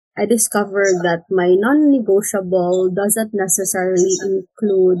I discovered that my non-negotiable doesn't necessarily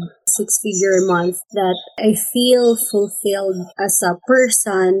include six-figure month, that I feel fulfilled as a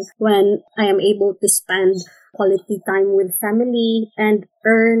person when I am able to spend quality time with family and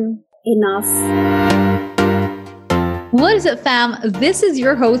earn enough. What is up, fam? This is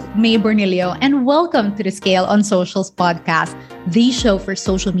your host, May Bornilio, and welcome to the Scale on Socials podcast, the show for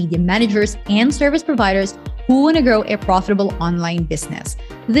social media managers and service providers who want to grow a profitable online business.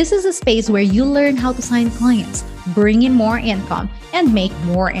 This is a space where you learn how to sign clients, bring in more income, and make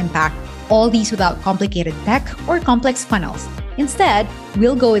more impact. All these without complicated tech or complex funnels. Instead,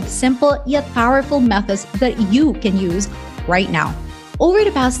 we'll go with simple yet powerful methods that you can use right now. Over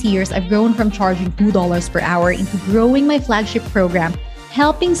the past years, I've grown from charging $2 per hour into growing my flagship program,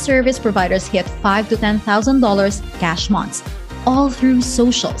 helping service providers hit $5,000 to $10,000 cash months, all through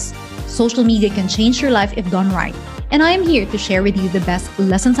socials. Social media can change your life if done right. And I am here to share with you the best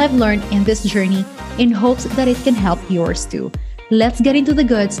lessons I've learned in this journey in hopes that it can help yours too. Let's get into the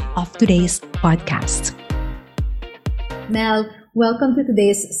goods of today's podcast. Mel, welcome to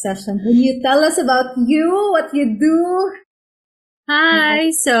today's session. Can you tell us about you, what you do?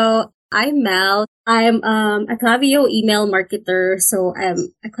 Hi, so I'm Mel. I'm a Klaviyo email marketer, so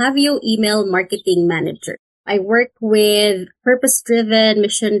I'm a Klaviyo email marketing manager. I work with purpose-driven,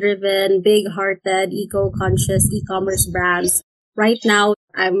 mission-driven, big-hearted, eco-conscious e-commerce brands. Right now,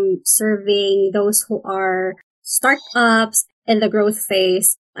 I'm serving those who are startups in the growth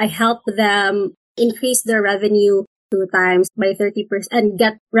phase. I help them increase their revenue 2 times by 30% and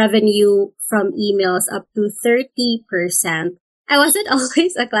get revenue from emails up to 30%. I wasn't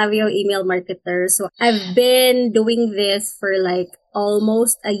always a Klaviyo email marketer, so I've been doing this for like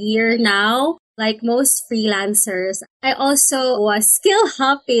almost a year now. Like most freelancers, I also was skill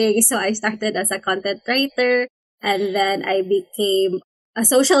hopping. So I started as a content writer and then I became a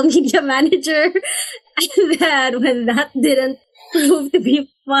social media manager. And then when that didn't prove to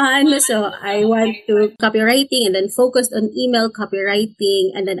be fun, so I went to copywriting and then focused on email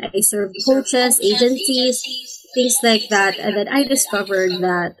copywriting. And then I served coaches, agencies, things like that. And then I discovered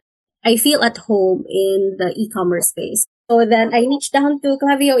that I feel at home in the e-commerce space. So then I niched down to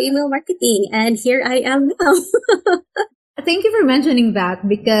Klaviyo email marketing, and here I am now. Thank you for mentioning that,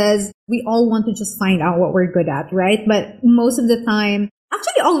 because we all want to just find out what we're good at, right? But most of the time,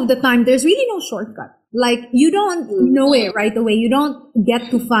 actually all of the time, there's really no shortcut. Like, you don't know it right away. You don't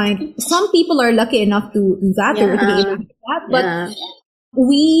get to find. Some people are lucky enough to do that or to be able to do that, but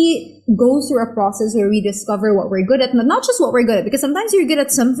we go through a process where we discover what we're good at, but not just what we're good at, because sometimes you're good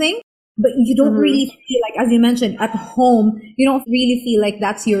at something, but you don't really feel like, as you mentioned, at home, you don't really feel like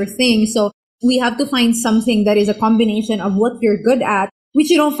that's your thing. So we have to find something that is a combination of what you're good at,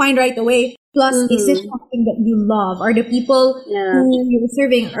 which you don't find right away. Plus, is it something that you love? Are the people who you're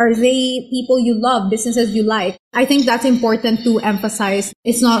serving, are they people you love, businesses you like? I think that's important to emphasize.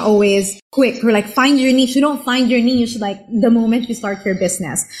 It's not always quick. Or like, find your niche. You don't find your niche like the moment you start your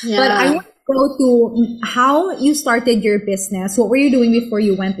business. Yeah. But I want to go to how you started your business. What were you doing before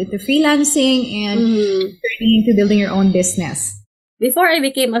you went into freelancing and turning into building your own business? Before I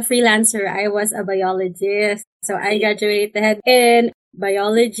became a freelancer, I was a biologist. So I graduated in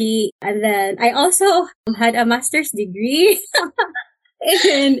biology, and then I also had a master's degree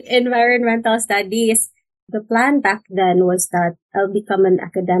in environmental studies. The plan back then was that I'll become an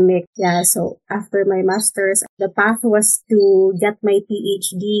academic. Yeah, so after my master's, the path was to get my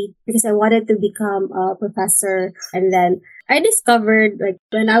PhD because I wanted to become a professor. And then I discovered, like,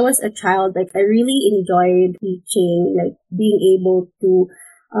 when I was a child, like, I really enjoyed teaching, like, being able to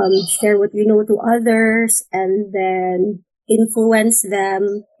share what we know to others and then influence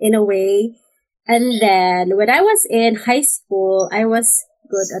them in a way. And then when I was in high school, I was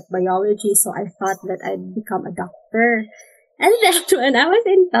good at biology, so I thought that I'd become a doctor. And then when I was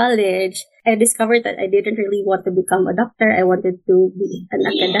in college, I discovered that I didn't really want to become a doctor. I wanted to be an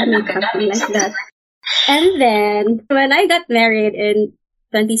academic, something like that. And then when I got married in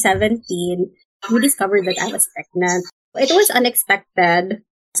 2017, we discovered that I was pregnant. It was unexpected,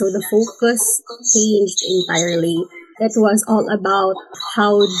 so the focus changed entirely. It was all about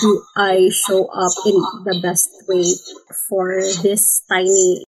how do I show up in the best way for this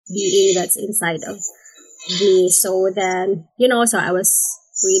tiny being that's inside of me. So then, so I was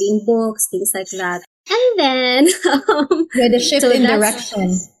reading books, things like that. And then you had a shift in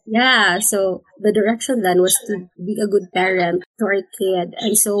direction. Yeah, so the direction then was to be a good parent to our kid.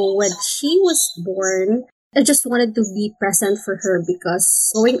 And so when she was born, I just wanted to be present for her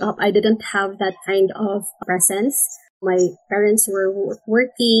because growing up, I didn't have that kind of presence. My parents were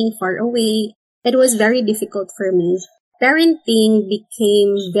working far away. It was very difficult for me. parenting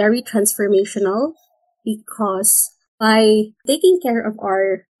became very transformational because by taking care of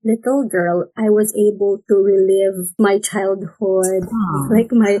our little girl, I was able to relive my childhood, Oh.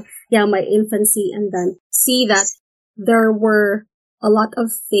 like my infancy, and then see that there were a lot of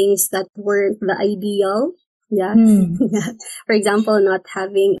things that weren't the ideal. Yeah. Mm. For example, not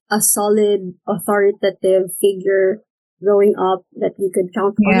having a solid authoritative figure growing up that you could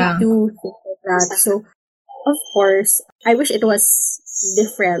count on Yeah. to, things like that. So, of course, I wish it was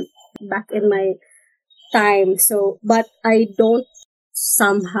different back in my time. So, but I don't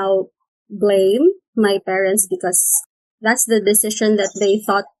somehow blame my parents because that's the decision that they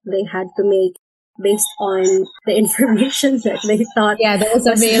thought they had to make based on the information that they thought Yeah, that was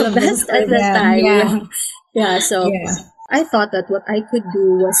was the available best for at the them. time. Yeah. Yeah. Yeah. So Yeah. I thought that what I could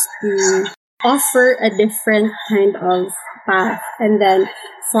do was to offer a different kind of path and then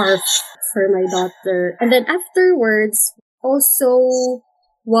for for my daughter. And then afterwards also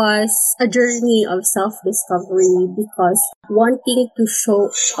was a journey of self-discovery because wanting to show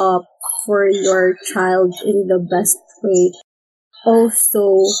up for your child in the best way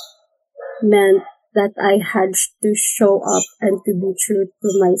also meant that I had to show up and to be true to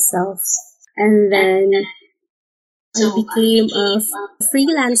myself. And then I became a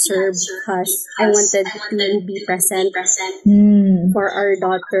freelancer because I wanted to be present Mm. for our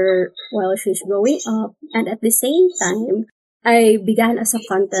daughter while she's growing up. And at the same time, I began as a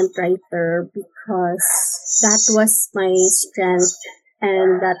content writer because that was my strength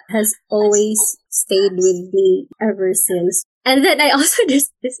and that has always stayed with me ever since. And then I also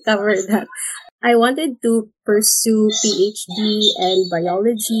just discovered that I wanted to pursue PhD and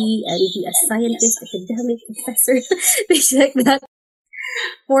biology and be a scientist, academic professor, things like that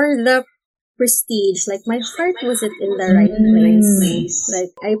for the prestige. Like my heart wasn't in the right place.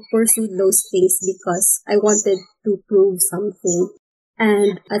 Like I pursued those things because I wanted to prove something.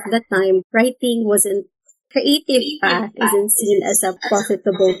 And at that time, writing wasn't creative path isn't seen as a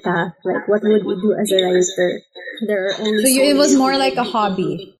profitable path. Like what would you do as a writer? There are only So so it was many more like a people.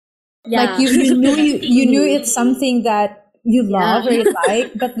 hobby. Yeah. Like you knew it's something that you love or you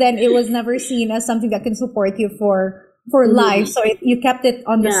like, but then it was never seen as something that can support you for life. So you kept it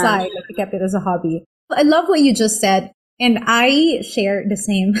on the Yeah. side, like you kept it as a hobby. I love what you just said. And I share the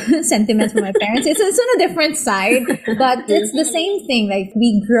same sentiments with my parents. It's on a different side, but it's the same thing. Like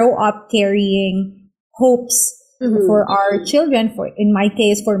we grow up carrying hopes for our children, for, in my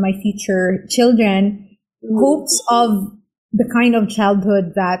case, for my future children, hopes of the kind of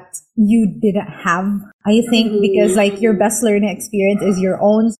childhood that you didn't have. I think because like your best learning experience is your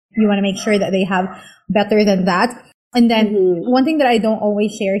own. You want to make sure that they have better than that. And then one thing that I don't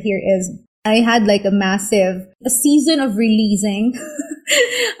always share here is I had like a season of releasing.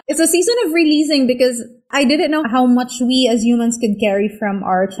 It's a season of releasing because I didn't know how much we as humans could carry from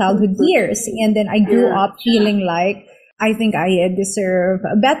our childhood years. And then I grew up feeling like I think I deserve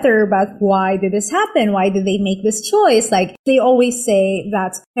better, but why did this happen? Why did they make this choice? Like they always say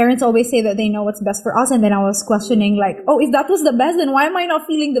that parents always say that they know what's best for us. And then I was questioning like, oh, if that was the best, then why am I not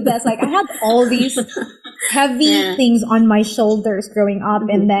feeling the best? Like I had all these heavy things on my shoulders growing up.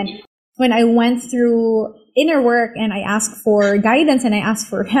 And then when I went through inner work and I asked for guidance and I asked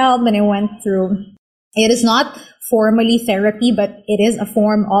for help and I went through, it is not formally therapy, but it is a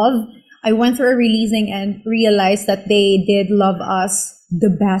form of, I went through a releasing and realized that they did love us the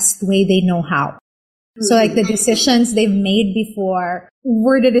best way they know how. So like the decisions they've made before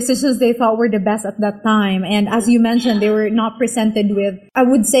were the decisions they thought were the best at that time. And as you mentioned, they were not presented with, I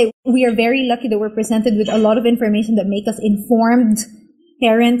would say we are very lucky that we're presented with a lot of information that make us informed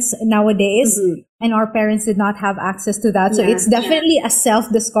parents nowadays. And our parents did not have access to that. So it's definitely a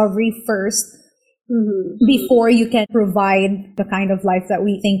self-discovery first before you can provide the kind of life that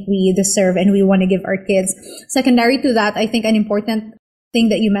we think we deserve and we want to give our kids. Secondary to that, I think an important thing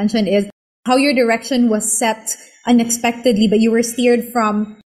that you mentioned is how your direction was set unexpectedly, but you were steered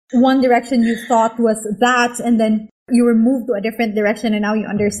from one direction you thought was that, and then you were moved to a different direction, and now you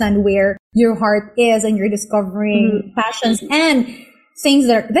understand where your heart is and you're discovering passions and things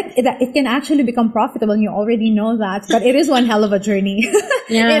that it can actually become profitable, and you already know that, but it is one hell of a journey.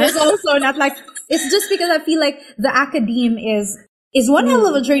 It is also not like, it's just because I feel like the academe is one hell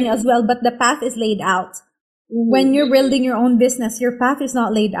of a journey as well, but the path is laid out. When you're building your own business, your path is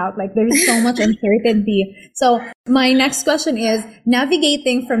not laid out. Like there's so much uncertainty. So my next question is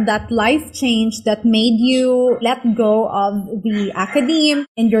navigating from that life change that made you let go of the academe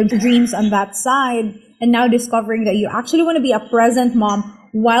and your dreams on that side, and now discovering that you actually want to be a present mom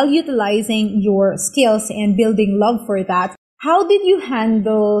while utilizing your skills and building love for that. How did you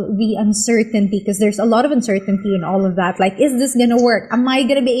handle the uncertainty? Because there's a lot of uncertainty in all of that. Like, is this going to work? Am I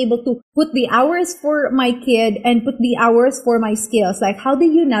going to be able to put the hours for my kid and put the hours for my skills? Like, how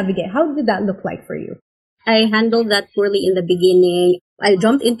did you navigate? How did that look like for you? I handled that poorly in the beginning. I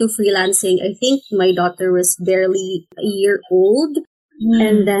jumped into freelancing. I think my daughter was barely a year old.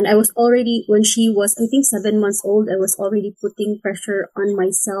 And then I was already, when she was, I think 7 months old, I was already putting pressure on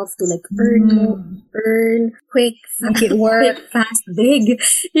myself to like earn quick, Make it work. quick, fast, big,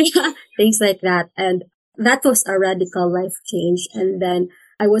 yeah, things like that. And that was a radical life change. And then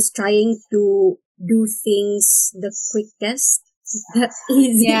I was trying to do things the quickest, the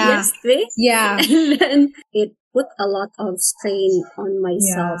easiest way. Yeah. And then it put a lot of strain on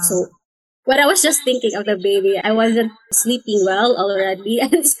myself. Yeah. So when I was just thinking of the baby, I wasn't sleeping well already.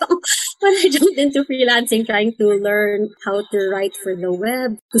 And so when I jumped into freelancing, trying to learn how to write for the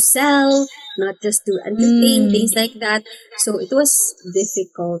web, to sell, not just to entertain, things like that. So it was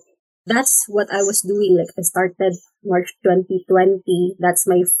difficult. That's what I was doing. Like I started March 2020. That's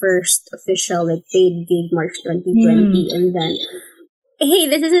my first official like paid gig, March 2020. And then hey,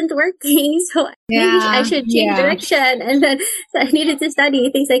 this isn't working, so maybe I should change direction. And then so I needed to study,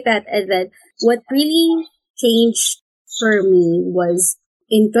 things like that. And then what really changed for me was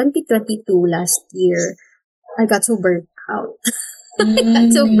in 2022 last year, I got so burnt out. I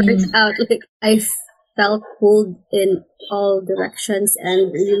got so burnt out. Like I felt pulled in all directions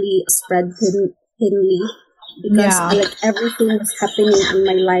and really spread thinly because like everything was happening in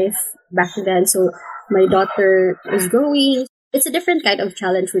my life back then. So my daughter was growing. It's a different kind of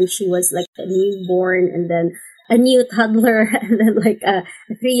challenge when she was like a newborn and then a new toddler and then like a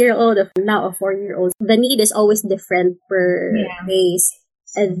 3-year-old, now a 4-year-old. The need is always different per case.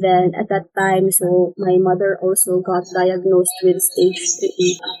 And then at that time, so my mother also got diagnosed with stage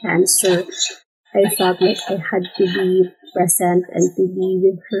 3 cancer. I felt like I had to be present and to be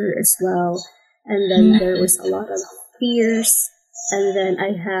with her as well. And then there was a lot of fears. And then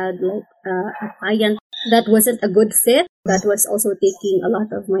I had like a client that wasn't a good fit. That was also taking a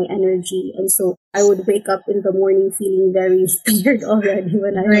lot of my energy. And so I would wake up in the morning feeling very tired already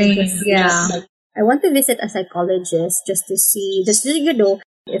when I had just slept. Like, I want to visit a psychologist just to see, just to,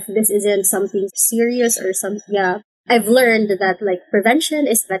 if this isn't something serious or something. Yeah. I've learned that like prevention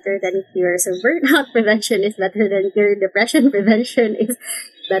is better than cure. So burnout prevention is better than cure. Depression prevention is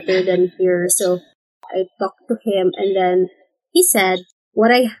better than cure. So I talked to him and then he said what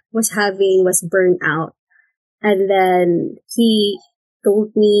I was having was burnout. And then he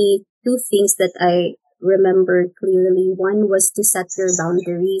told me two things that I remember clearly. One was to set your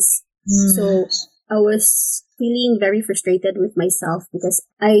boundaries. So I was feeling very frustrated with myself because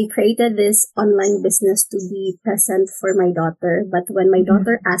I created this online business to be present for my daughter. But when my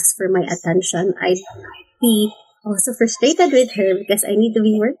daughter asked for my attention, I'd be also frustrated with her because I need to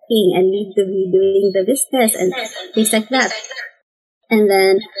be working and need to be doing the business and things like that. And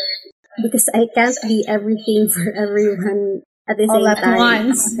then because I can't be everything for everyone at the All same at time.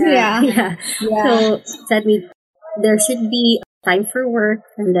 once. Yeah. So said me there should be time for work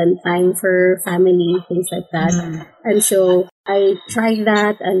and then time for family, things like that. And so I tried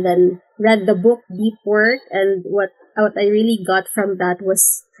that and then read the book Deep Work, and what I really got from that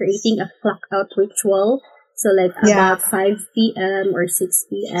was creating a clock out ritual. So like about 5 p.m. or 6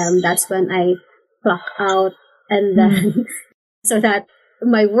 p.m. that's when I clock out, and then so that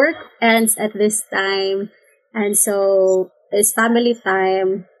my work ends at this time, and so it's family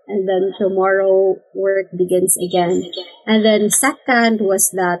time, and then tomorrow work begins again. And then second was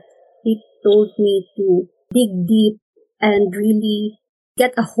that he told me to dig deep and really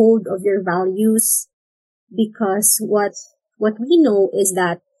get a hold of your values, because what we know is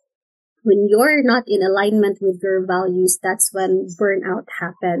that when you're not in alignment with your values, that's when burnout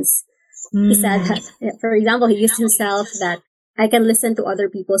happens. He said that, for example, he used himself that I can listen to other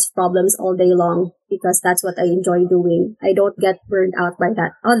people's problems all day long because that's what I enjoy doing. I don't get burned out by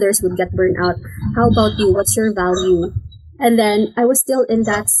that. Others would get burned out. How about you? What's your value? And then I was still in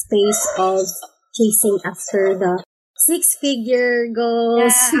that space of chasing after the 6-figure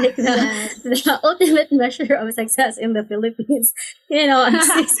goals, like the ultimate measure of success in the Philippines. A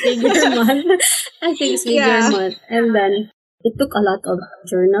 6-figure month, a 6-figure month. And then it took a lot of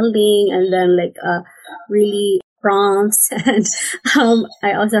journaling and then like really prompts, and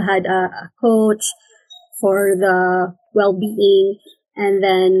I also had a coach for the well-being. And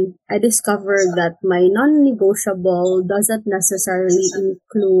then I discovered that my non-negotiable doesn't necessarily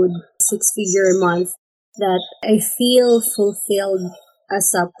include 6-figure month, that I feel fulfilled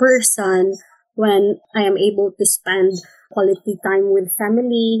as a person when I am able to spend quality time with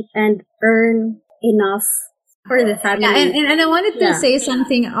family and earn enough for the family. Yeah, and I wanted to say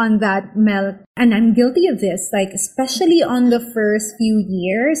something on that, Mel, and I'm guilty of this, like, especially on the first few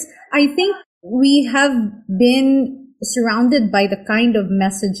years. I think we have been surrounded by the kind of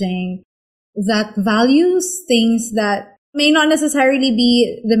messaging that values things that may not necessarily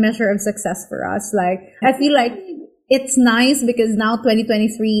be the measure of success for us. Like, I feel like it's nice because now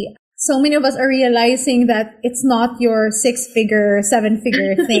 2023, so many of us are realizing that it's not your 6-figure,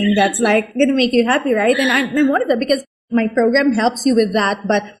 7-figure thing that's like going to make you happy, right? And I'm one of them because my program helps you with that.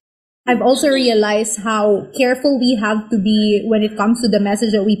 But I've also realized how careful we have to be when it comes to the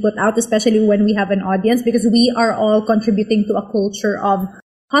message that we put out, especially when we have an audience, because we are all contributing to a culture of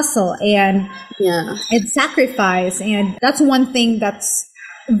hustle and sacrifice. And that's one thing that's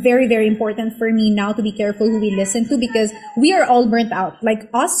very, very important for me now, to be careful who we listen to, because we are all burnt out. Like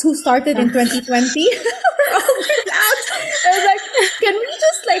us who started in 2020, we're all burnt out. I was like, can we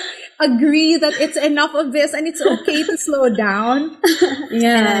just like agree that it's enough of this and it's okay to slow down?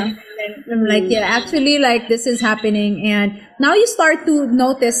 And I'm like, actually, like, this is happening. And now you start to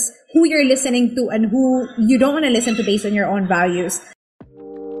notice who you're listening to and who you don't want to listen to based on your own values.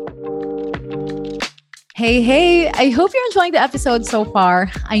 Hey, I hope you're enjoying the episode so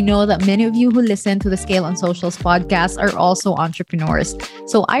far. I know that many of you who listen to the Scale on Socials podcast are also entrepreneurs.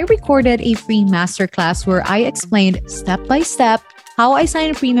 So I recorded a free masterclass where I explained step by step how I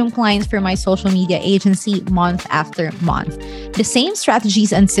sign premium clients for my social media agency month after month. The same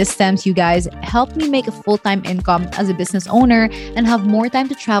strategies and systems, you guys, helped me make a full-time income as a business owner and have more time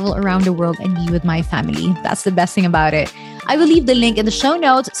to travel around the world and be with my family. That's the best thing about it. I will leave the link in the show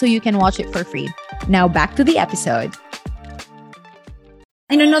notes so you can watch it for free. Now back to the episode.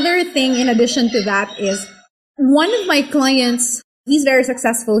 And another thing in addition to that is one of my clients, he's very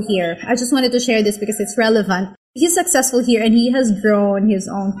successful here. I just wanted to share this because it's relevant. He's successful here and he has grown his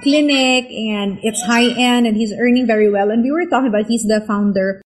own clinic and it's high end and he's earning very well. And we were talking about, he's the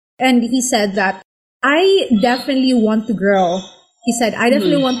founder, and he said that I definitely want to grow. He said, I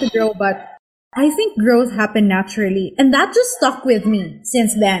definitely want to grow, but I think growth happened naturally. And that just stuck with me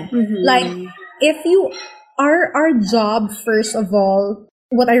since then. Like, if you are our job, first of all,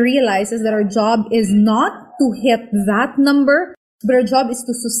 what I realized is that our job is not to hit that number, but our job is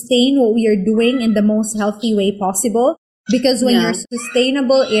to sustain what we are doing in the most healthy way possible. Because when you're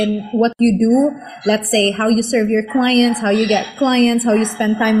sustainable in what you do, let's say how you serve your clients, how you get clients, how you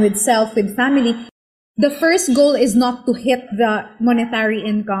spend time with self, with family, the first goal is not to hit the monetary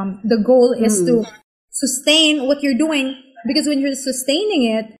income. The goal is to sustain what you're doing, because when you're sustaining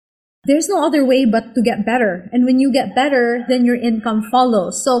it, there's no other way but to get better. And when you get better, then your income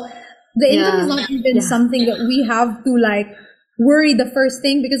follows. So the income is not even something that we have to like worry the first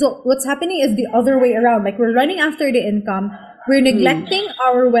thing, because what's happening is the other way around. Like, we're running after the income, we're neglecting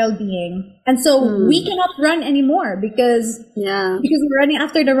our well-being. And so we cannot run anymore because we're running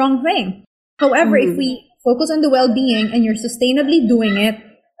after the wrong thing. However, if we focus on the well-being and you're sustainably doing it,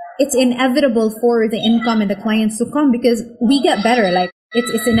 it's inevitable for the income and the clients to come because we get better. Like,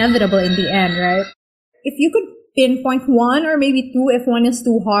 it's inevitable in the end, right? If you could pinpoint one or maybe two, if one is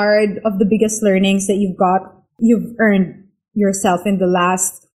too hard, of the biggest learnings that you've earned yourself in the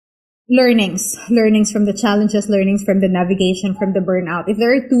last learnings from the challenges, learnings from the navigation, from the burnout. If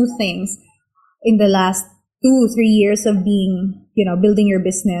there are two things in the last 2-3 years of being, building your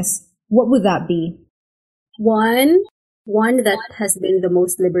business, what would that be? One that has been the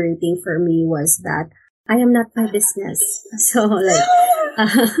most liberating for me was that I am not my business. So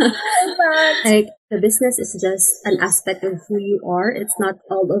like the business is just an aspect of who you are. It's not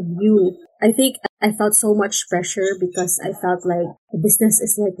all of you. I think I felt so much pressure because I felt like the business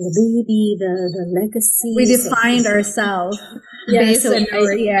is like the baby, the legacy. We defined ourselves.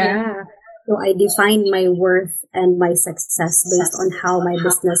 So I defined my worth and my success based on how my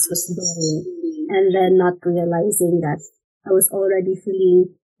business was doing. And then not realizing that I was already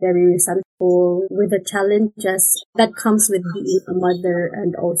feeling very resentful with the challenges that comes with being a mother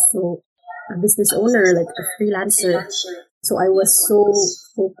and also a business owner, like a freelancer. So I was so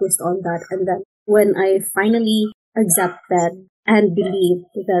focused on that. And then when I finally accepted and believed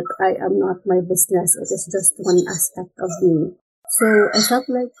that I am not my business, it is just one aspect of me. So I felt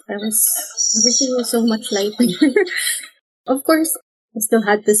like everything was so much lighter. Of course, I still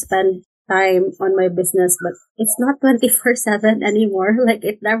had to spend time on my business, but it's not 24/7 anymore. Like,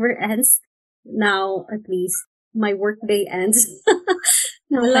 it never ends. Now, at least, my work day ends. I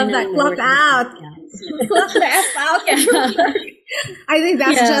love that. Clock out. Clock the F out. I think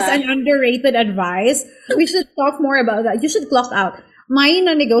that's just an underrated advice. We should talk more about that. You should clock out. My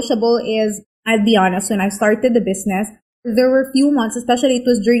non-negotiable is, I'll be honest, when I started the business, There were few months, especially it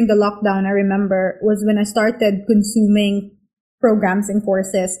was during the lockdown, I remember, was when I started consuming programs and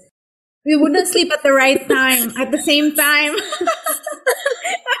courses. We wouldn't sleep at the right time, at the same time.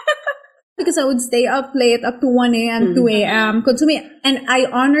 Because I would stay up late, up to 1 a.m., 2 a.m., consuming. And I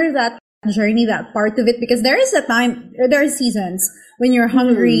honor that journey, that part of it, because there is a time, there are seasons when you're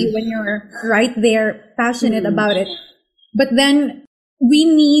hungry, when you're right there, passionate about it. But then we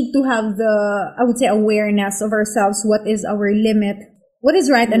need to have the, I would say, awareness of ourselves. What is our limit? What is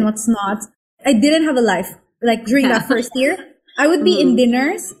right and what's not? I didn't have a life. Like during that first year, I would be in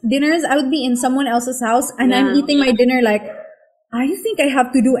dinners, I would be in someone else's house, and I'm eating my dinner like, I think I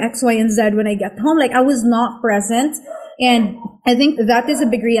have to do X, Y, and Z when I get home. Like I was not present. And I think that is a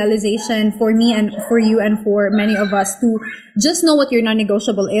big realization for me and for you and for many of us to just know what your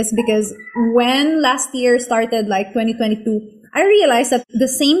non-negotiable is. Because when last year started, like 2022, I realized that the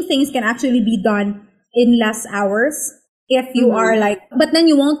same things can actually be done in less hours if you are like, but then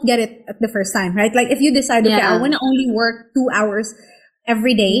you won't get it at the first time, right? Like if you decide, okay, I want to only work 2 hours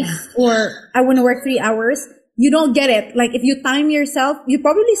every day or I want to work 3 hours, you don't get it. Like if you time yourself, you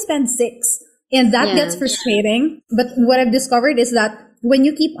probably spend 6 and that gets frustrating. But what I've discovered is that when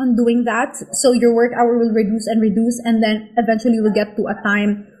you keep on doing that, so your work hour will reduce and then eventually we'll get to a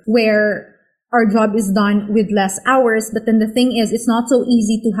time where our job is done with less hours. But then the thing is, it's not so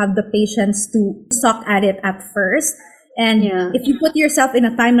easy to have the patience to suck at it at first. And if you put yourself in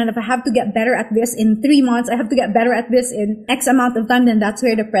a timeline of I have to get better at this in 3 months, I have to get better at this in X amount of time, then that's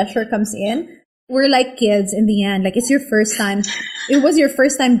where the pressure comes in. We're like kids in the end. Like it's your first time. It was your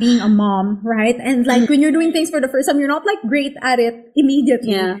first time being a mom, right? And like when you're doing things for the first time, you're not like great at it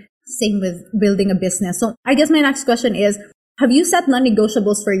immediately. Same with building a business. So I guess my next question is, have you set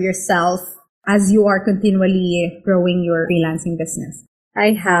non-negotiables for yourself as you are continually growing your freelancing business?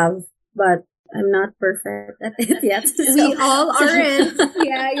 I have, but I'm not perfect at it yet. We all aren't.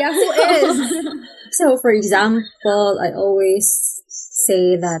 Who is? So for example, I always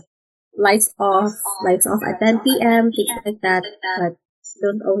say that lights off at 10 p.m., things like that, but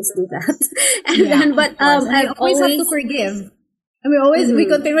don't always do that. And then, but I always have to forgive. And we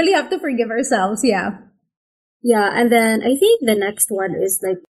continually have to forgive ourselves. Yeah, and then I think the next one is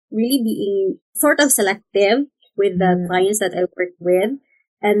like really being sort of selective with the clients that I work with,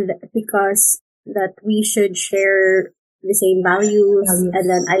 and because that we should share the same values. And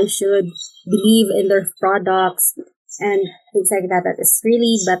then I should believe in their products and things like that. That is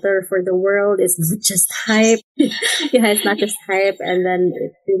really better for the world. It's not just hype. It's not just hype. And then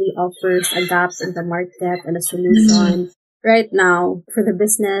it really offers a gap in the market and a solution. Right now, for the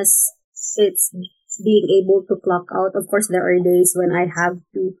business, it's being able to clock out. Of course, there are days when I have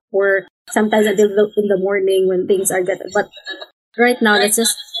to work. Sometimes until in the morning when things are getting. But right now, that's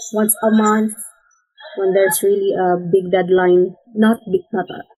just once a month when there's really a big deadline. Not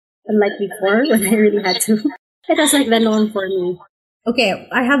unlike before when I really had to. It was like the norm for me. Okay,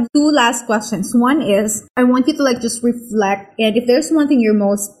 I have 2 last questions. One is, I want you to like just reflect, and if there's one thing you're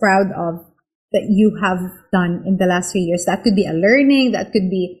most proud of that you have done in the last 3 years, that could be a learning, that could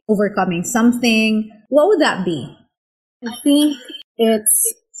be overcoming something. What would that be? I think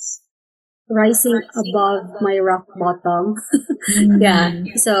it's rising above my rock bottom.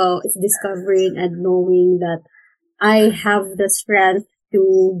 So it's discovering and knowing that I have the strength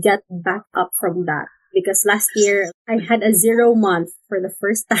to get back up from that. Because last year, I had a 0 month for the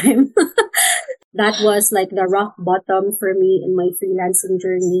first time. That was like the rock bottom for me in my freelancing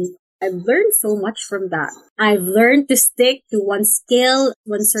journey. I've learned so much from that. I've learned to stick to one skill,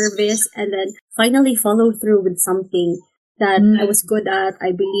 one service, and then finally follow through with something that I was good at,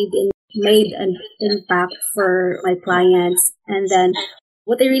 I believed in, made an impact for my clients. And then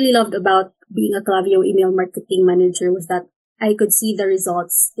what I really loved about being a Klaviyo email marketing manager was that I could see the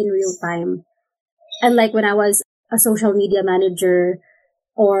results in real time. And like when I was a social media manager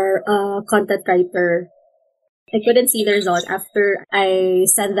or a content writer, I couldn't see the result after I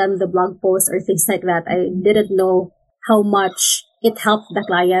sent them the blog post or things like that. I didn't know how much it helped the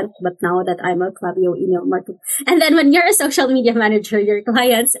client. But now that I'm a Klaviyo email marketer, and then when you're a social media manager, your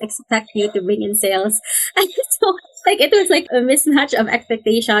clients expect you to bring in sales. And so like it was like a mismatch of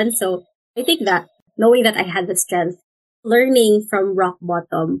expectations. So I think that knowing that I had the strength, learning from rock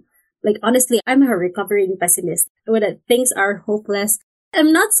bottom. Like, honestly, I'm a recovering pessimist. When things are hopeless,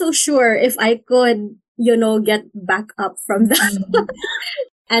 I'm not so sure if I could, get back up from that.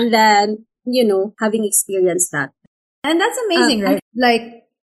 And then, having experienced that. And that's amazing, right? Like,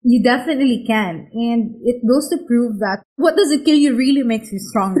 you definitely can. And it goes to prove that what doesn't kill you really makes you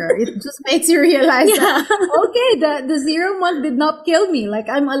stronger. It just makes you realize that, okay, the 0 month did not kill me. Like,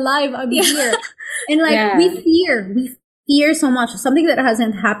 I'm alive, I'm here. And like, we fear fear so much, something that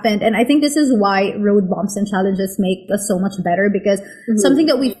hasn't happened. And I think this is why road bumps and challenges make us so much better, because something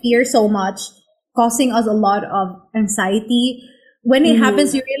that we fear so much, causing us a lot of anxiety. When it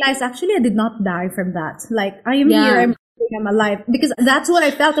happens, you realize, actually, I did not die from that. Like, I am here, I'm alive. Because that's what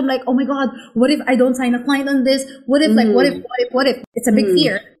I felt. I'm like, oh my God, what if I don't sign a client on this? What if, like, what if? It's a big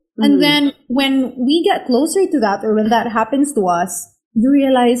fear. And then when we get closer to that, or when that happens to us, you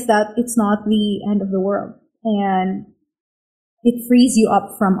realize that it's not the end of the world. And it frees you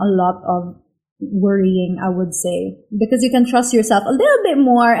up from a lot of worrying, I would say, because you can trust yourself a little bit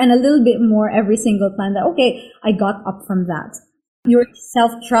more and a little bit more every single time that, okay, I got up from that. Your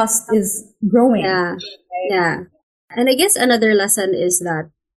self-trust is growing. Yeah. Yeah. And I guess another lesson is that,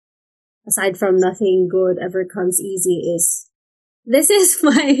 aside from nothing good ever comes easy, is this is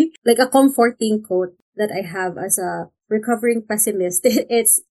my, like, a comforting quote that I have as a recovering pessimist.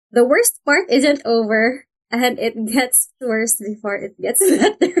 It's, the worst part isn't over, and it gets worse before it gets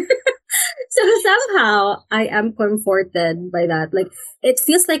better. So somehow I am comforted by that. Like, it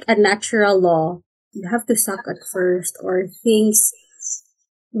feels like a natural law. You have to suck at first, or things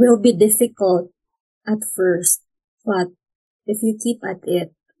will be difficult at first. But if you keep at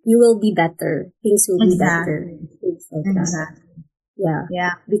it, you will be better. Things will be better. Things like that. Yeah.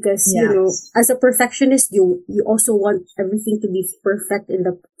 Yeah. Because, you know, as a perfectionist, you also want everything to be perfect in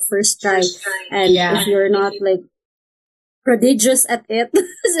the first try. And if you're not, like, prodigious at it,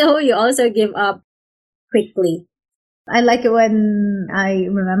 so you also give up quickly. I like it when I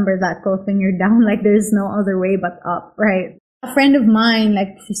remember that quote, when you're down, like, there's no other way but up, right? A friend of mine,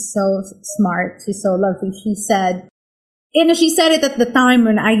 like, she's so smart, she's so lovely, she said it at the time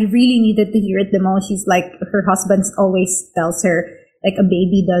when I really needed to hear it the most. She's like, her husband always tells her, like, a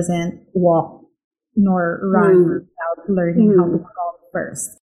baby doesn't walk nor run without learning how to crawl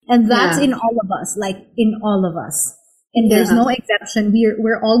first. And that's in all of us, like, in all of us. And there's no exception.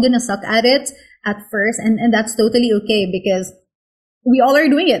 We're all gonna suck at it at first, and that's totally okay, because we all are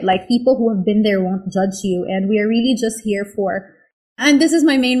doing it. Like, people who have been there won't judge you, and we are really just here for, and this is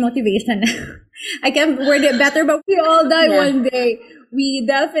my main motivation. I can't word it better, but we all die one day. We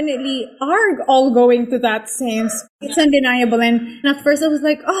definitely are all going to that same. It's undeniable. And at first I was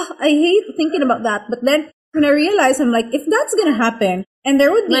like, oh, I hate thinking about that. But then when I realized, I'm like, if that's gonna happen, and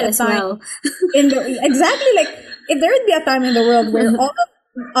there would be a time in the, exactly, like, if there would be a time in the world where all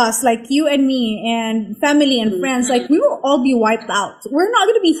of us, like you and me and family and friends, like, we will all be wiped out. We're not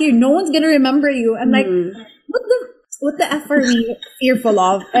going to be here. No one's going to remember you. And like, what the F are we fearful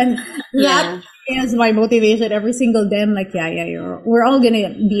of? And that is my motivation every single day. I'm like, we're all going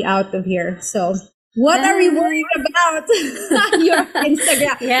to be out of here. So what are we worried about? Your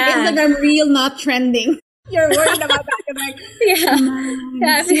Instagram. Instagram reel not trending. You're worried about that. I'm like,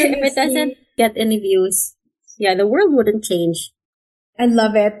 if it doesn't get any views, the world wouldn't change. I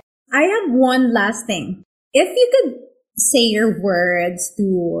love it. I have one last thing. If you could say your words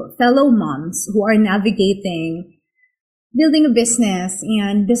to fellow moms who are navigating building a business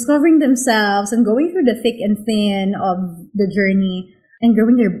and discovering themselves and going through the thick and thin of the journey and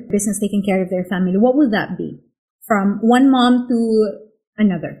growing their business, taking care of their family, what would that be? From one mom to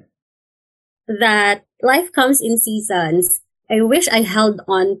another. That life comes in seasons. I wish I held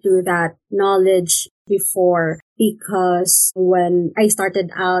on to that knowledge before, because when I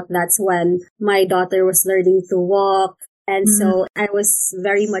started out, that's when my daughter was learning to walk. And so I was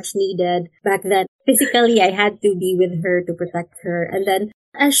very much needed back then. Physically, I had to be with her to protect her. And then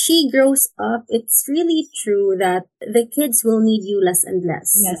as she grows up, it's really true that the kids will need you less and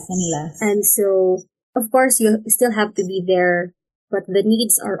less. Less and less. And so, of course, you still have to be there, but the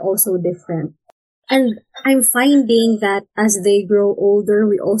needs are also different. And I'm finding that as they grow older,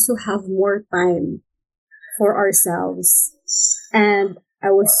 we also have more time for ourselves. And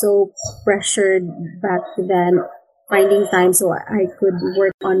I was so pressured back then, finding time so I could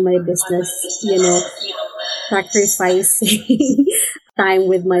work on my business, sacrificing time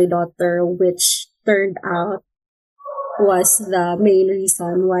with my daughter, which turned out was the main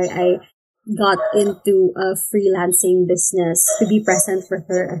reason why I got into a freelancing business, to be present for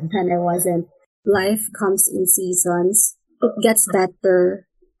her, and then I wasn't. Life comes in seasons. It gets better,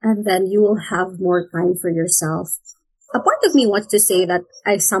 and then you will have more time for yourself. A part of me wants to say that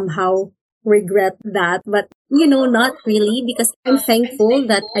I somehow regret that, but not really, because I'm thankful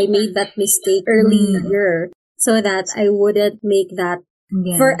that I made that mistake earlier so that I wouldn't make that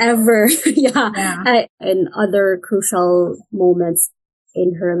forever. In other crucial moments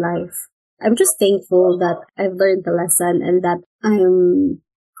in her life. I'm just thankful that I've learned the lesson and that I'm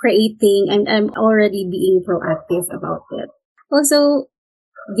creating and I'm already being proactive about it. Also,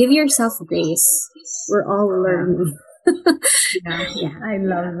 give yourself grace. We're all learning. Yeah, I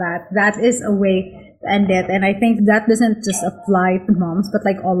love that. That is a way to end it. And I think that doesn't just apply to moms, but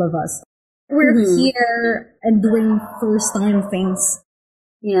like all of us. We're here and doing first time things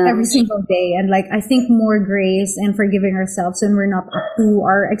every single day. And like, I think more grace and forgiving ourselves when we're not up to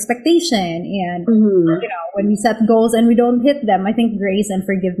our expectation. And, when we set goals and we don't hit them, I think grace and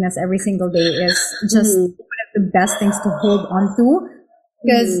forgiveness every single day is just one of the best things to hold on to.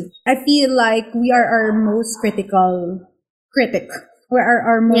 Because I feel like we are our most critical critic. We're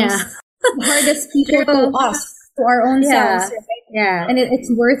our most hardest people to us, to our own selves. Right? Yeah. And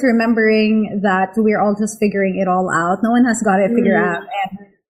it's worth remembering that we're all just figuring it all out. No one has got it figured out. And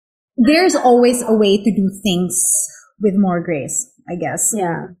there's always a way to do things with more grace, I guess.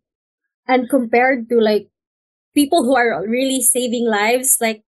 Yeah. And compared to like people who are really saving lives,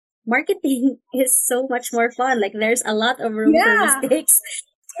 like marketing is so much more fun. Like there's a lot of room for mistakes.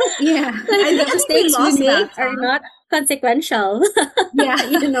 Yeah. Like the mistakes we make are not consequential.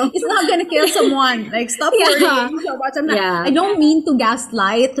 It's not gonna kill someone. Like stop worrying so much. I don't mean to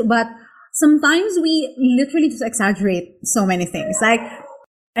gaslight, but sometimes we literally just exaggerate so many things. Like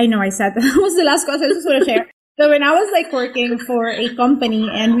I know I said that was the last question I just want to share. So when I was like working for a company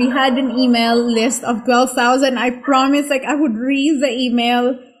and we had an email list of 12,000, I promised like I would read the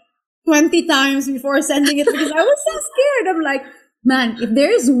email 20 times before sending it because I was so scared. I'm like, man, if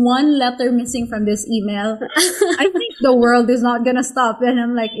there is one letter missing from this email, I think the world is not gonna stop. And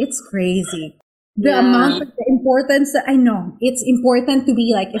I'm like, it's crazy. The amount of the importance that I know it's important to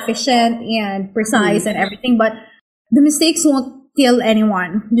be like efficient and precise and everything, but the mistakes won't kill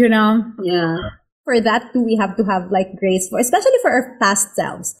anyone, Yeah. For that too, we have to have like grace for, especially for our past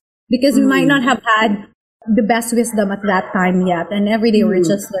selves, because we might not have had the best wisdom at that time yet. And every day we're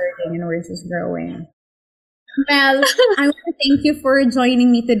just learning and we're just growing. Mel, I want to thank you for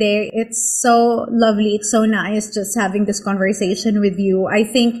joining me today. It's so lovely. It's so nice just having this conversation with you. I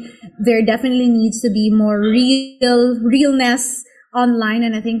think there definitely needs to be more realness online.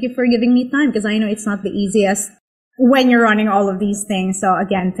 And I thank you for giving me time because I know it's not the easiest when you're running all of these things. So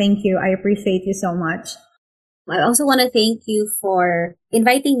again, thank you. I appreciate you so much. I also want to thank you for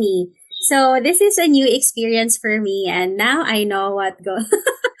inviting me. So this is a new experience for me, and now I know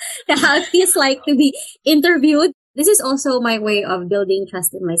how it feels like to be interviewed. This is also my way of building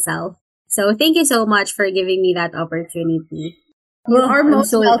trust in myself. So thank you so much for giving me that opportunity. You are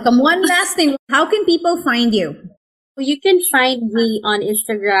most welcome. One last thing. How can people find you? You can find me on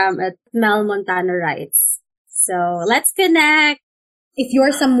Instagram at Mel Montano Writes. So let's connect. If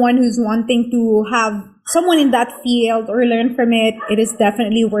you're someone who's wanting to have someone in that field or learn from it, it is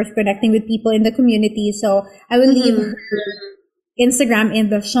definitely worth connecting with people in the community. So I will leave her Instagram in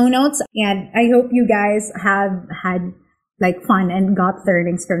the show notes. And I hope you guys have had like fun and got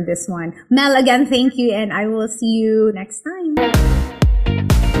learnings from this one. Mel, again, thank you. And I will see you next time.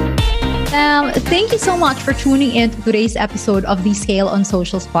 Thank you so much for tuning in to today's episode of the Scale on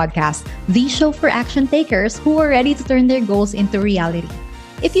Socials podcast, the show for action takers who are ready to turn their goals into reality.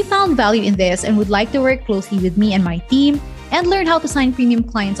 If you found value in this and would like to work closely with me and my team and learn how to sign premium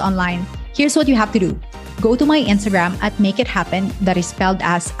clients online, here's what you have to do. Go to my Instagram at Make It Happen, that is spelled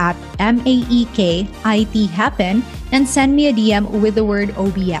as at MAEKIT Happen, and send me a DM with the word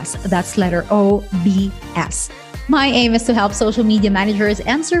OBS. That's letter OBS. My aim is to help social media managers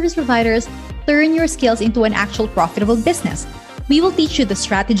and service providers turn your skills into an actual profitable business. We will teach you the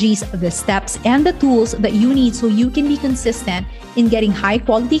strategies, the steps, and the tools that you need so you can be consistent in getting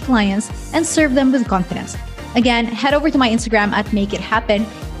high-quality clients and serve them with confidence. Again, head over to my Instagram at Make It Happen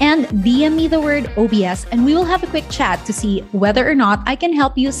and DM me the word OBS, and we will have a quick chat to see whether or not I can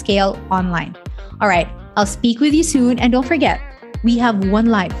help you scale online. All right, I'll speak with you soon, and don't forget, we have one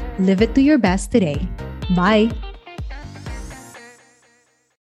life. Live it to your best today. Bye.